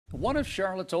One of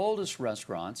Charlotte's oldest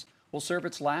restaurants will serve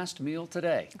its last meal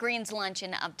today. Green's Lunch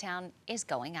in Uptown is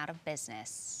going out of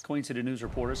business. Queen City News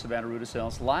reporter Savannah Rudisell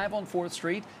is live on 4th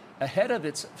Street ahead of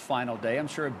its final day. I'm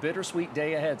sure a bittersweet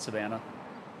day ahead, Savannah.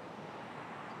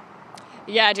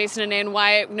 Yeah, Jason and Ann,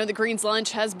 why the Green's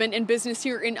Lunch has been in business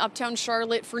here in Uptown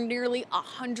Charlotte for nearly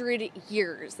 100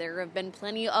 years. There have been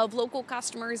plenty of local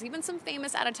customers, even some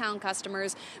famous out-of-town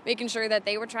customers, making sure that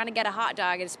they were trying to get a hot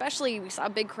dog. And especially, we saw a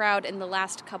big crowd in the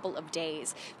last couple of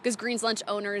days because Green's Lunch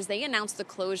owners, they announced the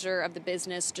closure of the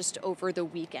business just over the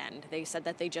weekend. They said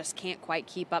that they just can't quite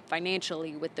keep up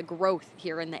financially with the growth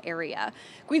here in the area.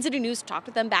 Queen City News talked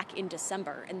with them back in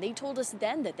December, and they told us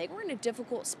then that they were in a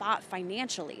difficult spot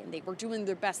financially, and they were doing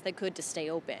their best they could to stay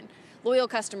open. Loyal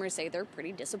customers say they're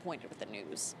pretty disappointed with the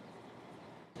news.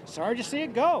 Sorry to see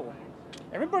it go.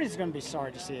 Everybody's going to be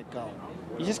sorry to see it go.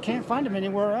 You just can't find them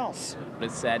anywhere else.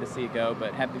 It's sad to see it go,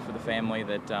 but happy for the family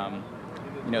that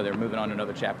they're moving on to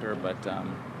another chapter. But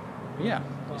yeah,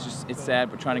 it's sad.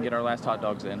 We're trying to get our last hot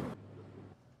dogs in.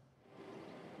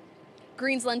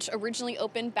 Green's Lunch originally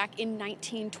opened back in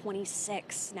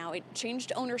 1926. Now, it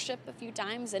changed ownership a few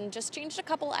times and just changed a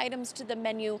couple items to the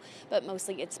menu, but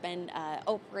mostly it's been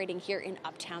operating here in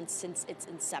Uptown since its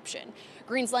inception.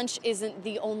 Green's Lunch isn't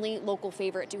the only local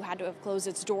favorite to have to have closed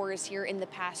its doors here in the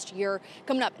past year.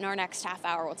 Coming up in our next half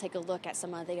hour, we'll take a look at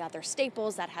some of the other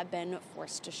staples that have been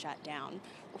forced to shut down.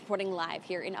 Reporting live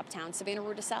here in Uptown, Savannah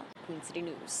Rudisell, Queen City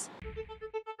News.